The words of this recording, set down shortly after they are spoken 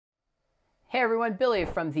Hey everyone, Billy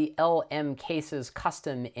from the LM Cases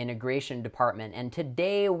Custom Integration Department, and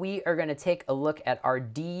today we are going to take a look at our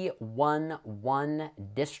D11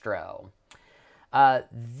 distro.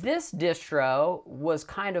 This distro was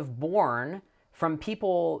kind of born from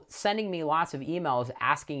people sending me lots of emails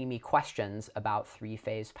asking me questions about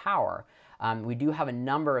three-phase power. We do have a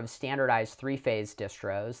number of standardized three-phase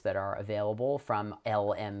distros that are available from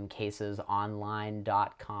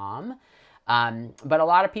lmcasesonline.com. But a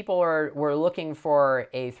lot of people were looking for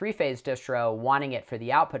a three-phase distro, wanting it for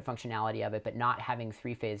the output functionality of it, but not having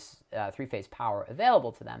three-phase power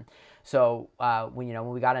available to them. So when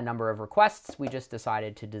we got a number of requests, we just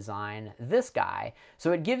decided to design this guy.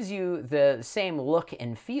 So it gives you the same look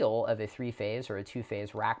and feel of a three-phase or a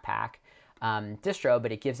two-phase rack pack distro,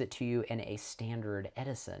 but it gives it to you in a standard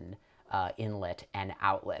Edison inlet and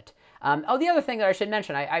outlet. Oh, the other thing that I should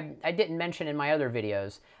mention, I didn't mention in my other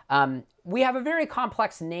videos, we have a very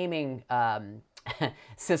complex naming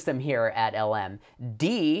system here at LM.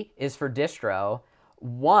 D is for distro,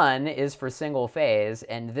 1 is for single phase,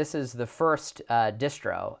 and this is the first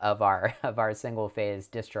distro of our single phase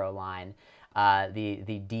distro line,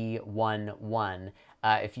 the D11.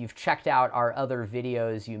 If you've checked out our other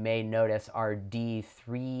videos, you may notice our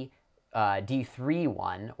D31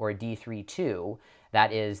 or D32.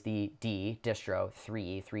 That is the D, distro,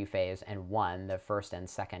 3, three-phase, and 1, the first and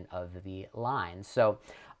second of the line. So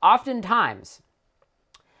oftentimes,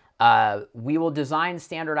 we will design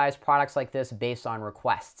standardized products like this based on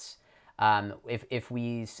requests. If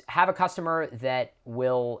we have a customer that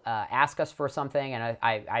will ask us for something, and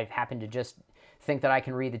I happen to just think that I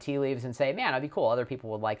can read the tea leaves and say, man, that'd be cool, other people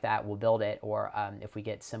would like that, we'll build it, or if we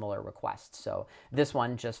get similar requests. So this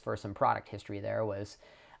one, just for some product history there, was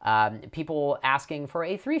people asking for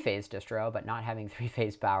a three-phase distro, but not having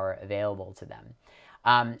three-phase power available to them.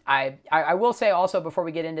 I will say also, before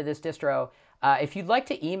we get into this distro, if you'd like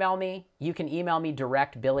to email me, you can email me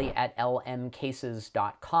direct,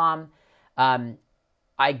 billy@lmcases.com.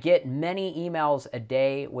 I get many emails a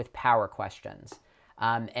day with power questions.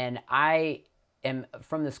 And I am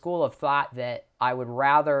from the school of thought that I would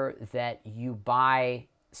rather that you buy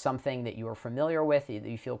something that you are familiar with, that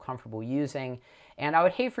you feel comfortable using, and I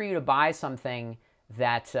would hate for you to buy something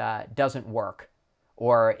that doesn't work,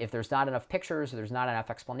 or if there's not enough pictures, or there's not enough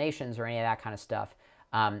explanations, or any of that kind of stuff.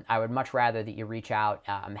 I would much rather that you reach out.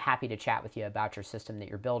 I'm happy to chat with you about your system that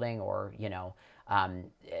you're building, or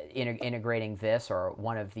integrating this or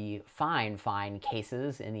one of the fine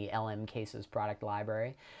cases in the LM Cases product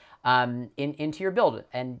library into your build.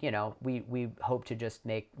 And we hope to just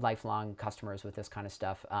make lifelong customers with this kind of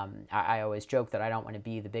stuff. I always joke that I don't want to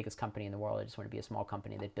be the biggest company in the world. I just want to be a small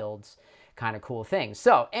company that builds kind of cool things.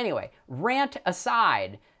 So anyway, rant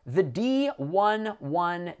aside, the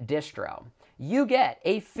D11 distro, you get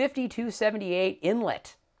a 5278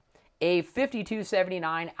 inlet, a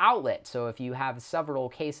 5279 outlet. So if you have several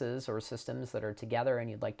cases or systems that are together and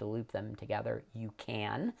you'd like to loop them together, you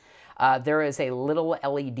can. There is a little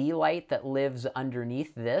LED light that lives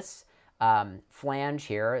underneath this flange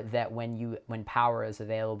here that when power is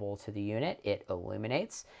available to the unit, it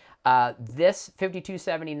illuminates. This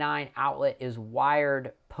 5279 outlet is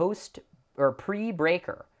wired post or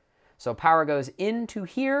pre-breaker. So power goes into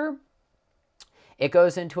here, it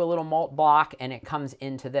goes into a little mult block, and it comes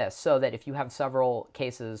into this, so that if you have several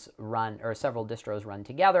cases run, or several distros run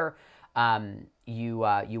together, you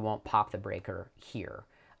won't pop the breaker here.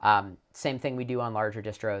 Same thing we do on larger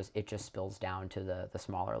distros, it just spills down to the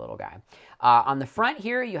smaller little guy. On the front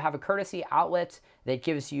here, you have a courtesy outlet that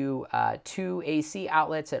gives you 2 AC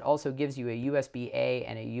outlets. It also gives you a USB-A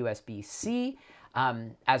and a USB-C.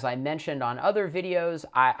 As I mentioned on other videos,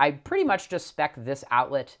 I pretty much just spec this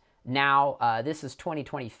outlet now. This is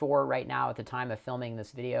 2024 right now at the time of filming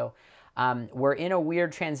this video. We're in a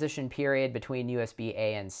weird transition period between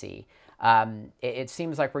USB-A and C. It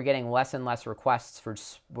seems like we're getting less and less requests for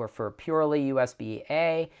purely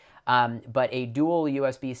USB-A, but a dual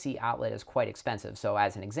USB-C outlet is quite expensive. So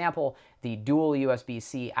as an example, the dual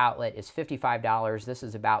USB-C outlet is $55. This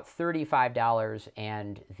is about $35,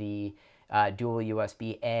 and the dual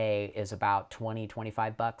USB-A is about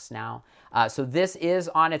 25 bucks now. So this is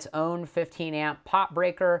on its own 15 amp pop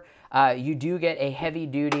breaker. You do get a heavy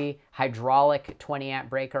duty hydraulic 20 amp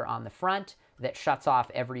breaker on the front that shuts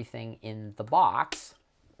off everything in the box.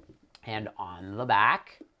 And on the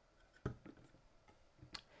back,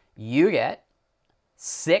 you get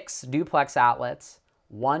 6 duplex outlets,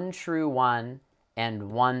 1 True1,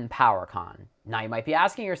 and 1 Powercon. Now you might be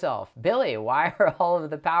asking yourself, Billy, why are all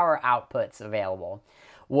of the power outputs available?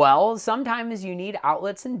 Well, sometimes you need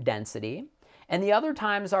outlets in density, And the other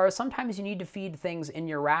times are sometimes you need to feed things in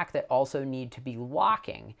your rack that also need to be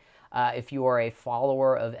locking. If you are a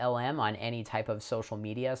follower of LM on any type of social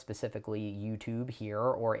media, specifically YouTube here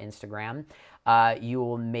or Instagram,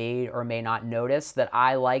 you may or may not notice that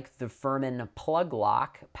I like the Furman plug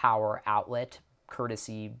lock power outlet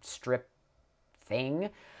courtesy strip thing.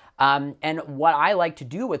 And what I like to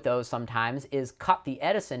do with those sometimes is cut the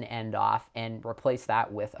Edison end off and replace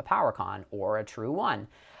that with a Powercon or a True1.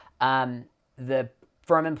 The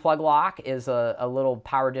Furman plug lock is a little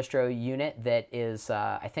power distro unit that is,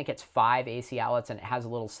 I think it's 5 AC outlets, and it has a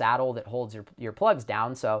little saddle that holds your plugs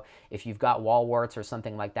down. So if you've got wall warts or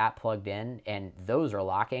something like that plugged in and those are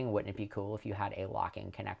locking, wouldn't it be cool if you had a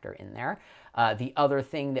locking connector in there? The other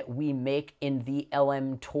thing that we make in the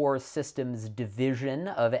LM Tor Systems division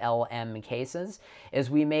of LM cases is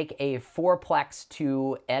we make a 4-plex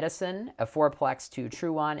to Edison, a 4-plex to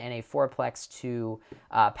True1, and a 4-plex to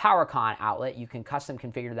Powercon outlet. You can custom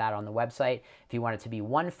configure that on the website. If you want it to be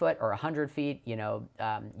 1 foot or 100 feet, you know,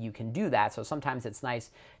 you can do that. So sometimes it's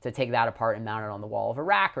nice to take that apart and mount it on the wall of a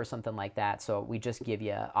rack or something like that. So we just give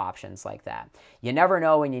you options like that. You never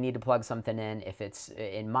know when you need to plug something in. If it's,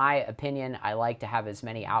 in my opinion, I like to have as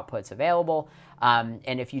many outputs available.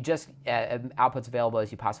 And if you just outputs available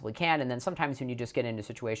as you possibly can, and then sometimes when you just get into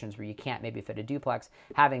situations where you can't maybe fit a duplex,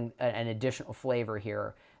 having an additional flavor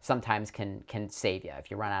here sometimes can save you. If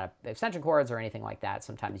you run out of extension cords or anything like that,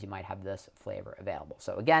 sometimes you might have this flavor available.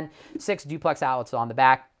 So again, 6 duplex outlets on the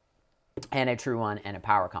back, and a True1 and a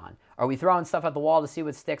Powercon. Are we throwing stuff at the wall to see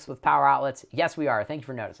what sticks with power outlets? Yes, we are. Thank you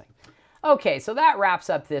for noticing. Okay, so that wraps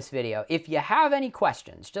up this video. If you have any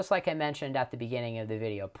questions, just like I mentioned at the beginning of the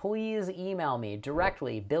video, please email me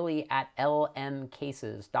directly,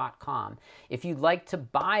 billy@lmcases.com. If you'd like to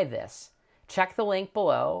buy this, check the link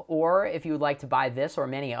below, or if you would like to buy this or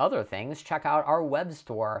many other things, check out our web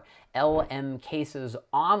store,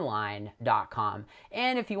 lmcasesonline.com.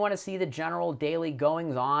 And if you want to see the general daily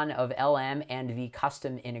goings-on of LM and the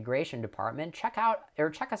custom integration department, check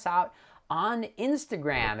us out on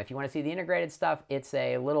Instagram. If you want to see the integrated stuff, it's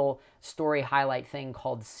a little story highlight thing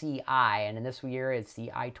called CI, and in this year it's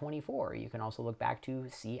CI24. You can also look back to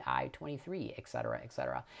CI23, etc.,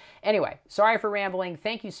 etc. Anyway, sorry for rambling.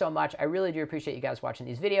 Thank you so much. I really do appreciate you guys watching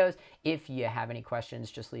these videos. If you have any questions,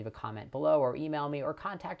 just leave a comment below or email me or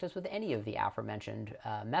contact us with any of the aforementioned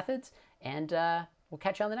methods, and we'll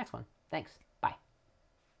catch you on the next one. Thanks. Bye.